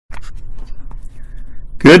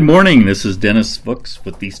Good morning, this is Dennis Fuchs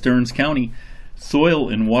with the Stearns County Soil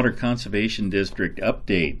and Water Conservation District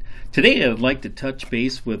update. Today I'd like to touch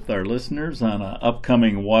base with our listeners on an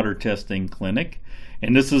upcoming water testing clinic.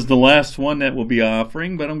 And this is the last one that we'll be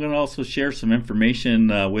offering, but I'm going to also share some information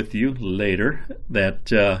with you later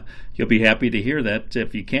that you'll be happy to hear that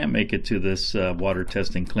if you can't make it to this water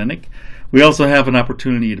testing clinic. We also have an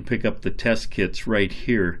opportunity to pick up the test kits right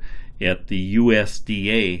here at the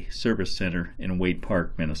USDA Service Center in Waite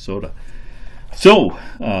Park, Minnesota. So,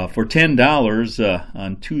 for $10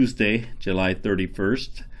 on Tuesday, July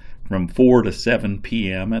 31st, from 4 to 7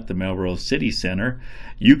 p.m. at the Melrose City Center,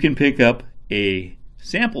 you can pick up a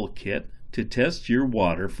sample kit to test your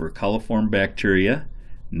water for coliform bacteria,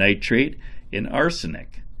 nitrate, and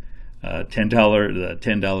arsenic. The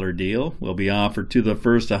 $10 deal will be offered to the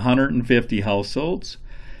first 150 households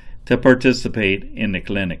to participate in the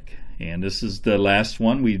clinic. And this is the last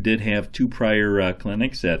one. We did have two prior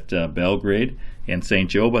clinics at Belgrade and St.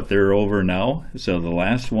 Joe, but they're over now. So the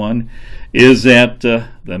last one is at the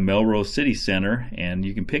Melrose City Center, and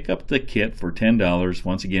you can pick up the kit for $10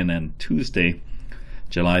 once again on Tuesday,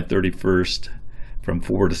 July 31st from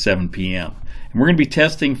 4 to 7 p.m. And we're going to be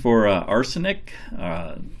testing for arsenic,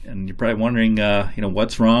 and you're probably wondering,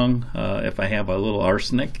 what's wrong if I have a little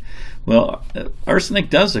arsenic? Well, arsenic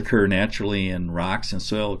does occur naturally in rocks and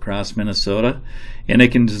soil across Minnesota, and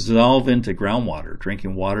it can dissolve into groundwater.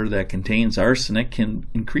 Drinking water that contains arsenic can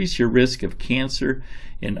increase your risk of cancer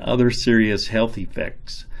and other serious health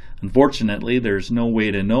effects. Unfortunately, there's no way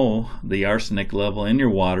to know the arsenic level in your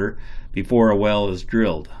water before a well is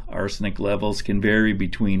drilled. Arsenic levels can vary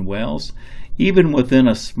between wells, even within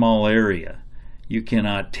a small area. You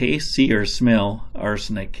cannot taste, see, or smell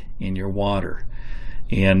arsenic in your water.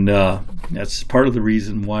 And that's part of the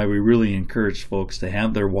reason why we really encourage folks to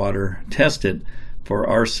have their water tested for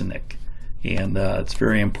arsenic. And it's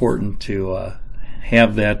very important to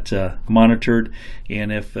have that monitored.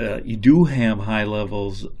 And if you do have high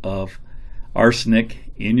levels of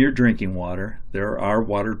arsenic in your drinking water, there are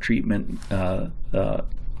water treatment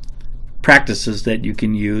practices that you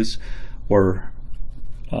can use or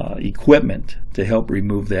equipment to help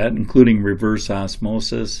remove that, including reverse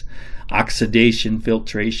osmosis, oxidation,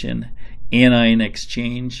 filtration, anion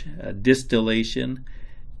exchange, distillation,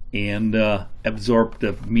 and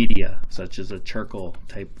absorptive media such as a charcoal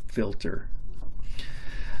type filter.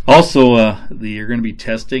 Also, you're going to be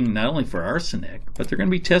testing not only for arsenic, but they're going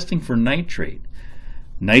to be testing for nitrate.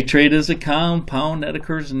 Nitrate is a compound that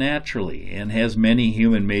occurs naturally and has many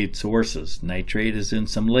human-made sources. Nitrate is in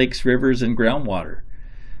some lakes, rivers, and groundwater.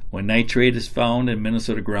 When nitrate is found in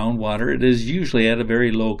Minnesota groundwater, it is usually at a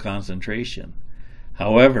very low concentration.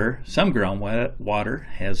 However, some groundwater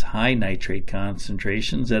has high nitrate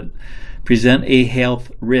concentrations that present a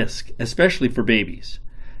health risk, especially for babies.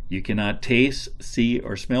 You cannot taste, see,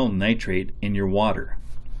 or smell nitrate in your water.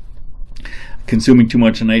 Consuming too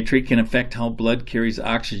much nitrate can affect how blood carries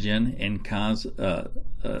oxygen and cause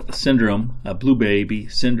syndrome, blue baby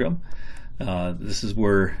syndrome. This is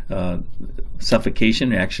where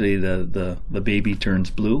suffocation, actually the baby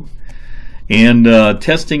turns blue. And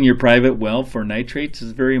testing your private well for nitrates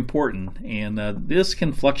is very important. And this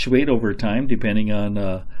can fluctuate over time depending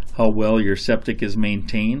on how well your septic is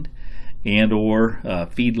maintained and or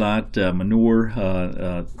feedlot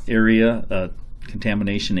manure area,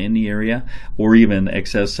 contamination in the area, or even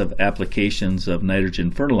excessive applications of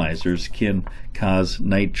nitrogen fertilizers can cause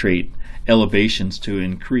nitrate elevations to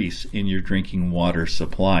increase in your drinking water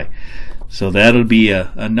supply. So that'll be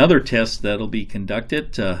another test that'll be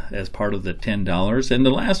conducted as part of the $10. And the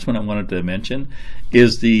last one I wanted to mention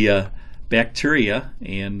is the bacteria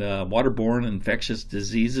and waterborne infectious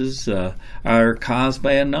diseases are caused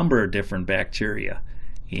by a number of different bacteria.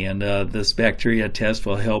 And this bacteria test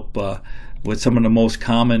will help with some of the most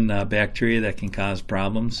common bacteria that can cause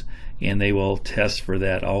problems, and they will test for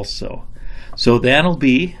that also. So that'll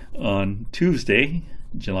be on Tuesday,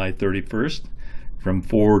 July 31st, from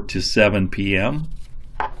 4 to 7 p.m.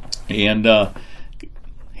 And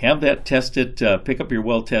have that tested. Pick up your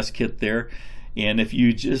well test kit there. And if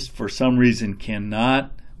you just for some reason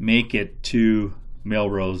cannot make it to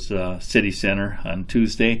Melrose City Center on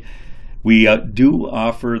Tuesday, we do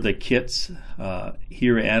offer the kits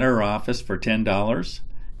here at our office for $10,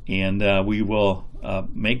 and we will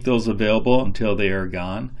make those available until they are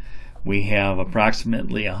gone. We have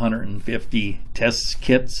approximately 150 test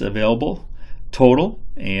kits available total,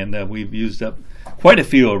 and we've used up quite a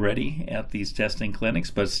few already at these testing clinics,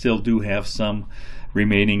 but still do have some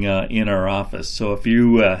remaining in our office. So if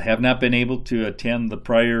you have not been able to attend the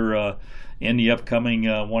prior and the upcoming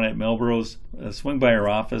one at Melrose, swing by our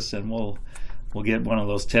office and we'll we'll get one of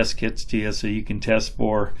those test kits to you so you can test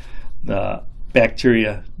for the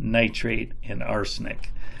bacteria, nitrate, and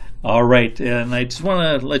arsenic. All right, and I just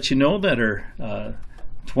want to let you know that our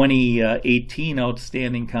 2018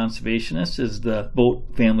 Outstanding Conservationist is the Boat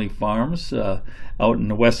Family Farms out in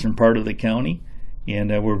the western part of the county,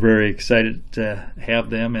 and we're very excited to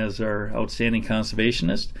have them as our Outstanding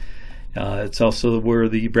Conservationist. It's also where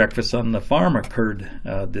the Breakfast on the Farm occurred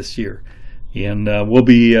this year, and we'll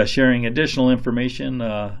be sharing additional information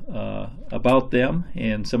about them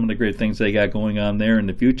and some of the great things they got going on there in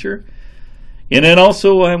the future. And then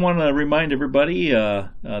also I want to remind everybody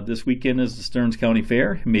this weekend is the Stearns County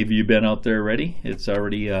Fair. Maybe you've been out there already. It's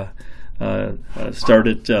already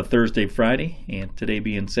started Thursday, Friday, and today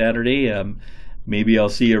being Saturday. Maybe I'll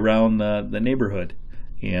see you around the neighborhood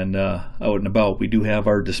and out and about. We do have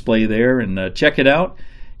our display there, and check it out.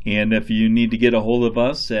 And if you need to get a hold of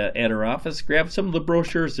us at our office, grab some of the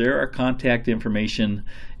brochures there. Our contact information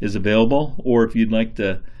is available, or if you'd like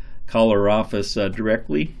to call our office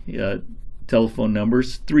directly, telephone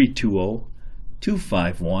numbers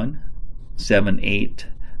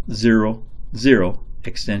 320-251-7800,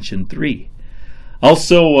 extension 3.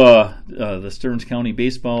 Also, the Stearns County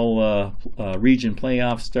Baseball region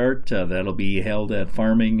playoff start, that'll be held at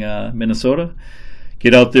Farming, Minnesota.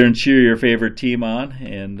 Get out there and cheer your favorite team on.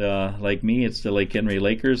 And like me, it's the Lake Henry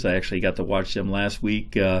Lakers. I actually got to watch them last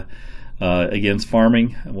week against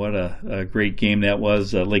Farming. What a great game that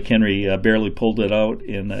was. Lake Henry barely pulled it out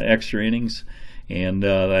in extra innings, and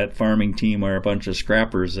that Farming team are a bunch of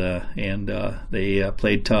scrappers, and they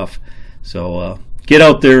played tough. So get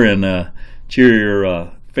out there and cheer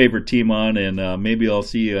your favorite team on, and maybe I'll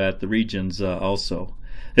see you at the regions also.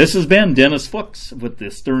 This has been Dennis Fuchs with the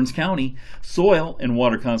Stearns County Soil and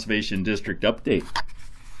Water Conservation District Update.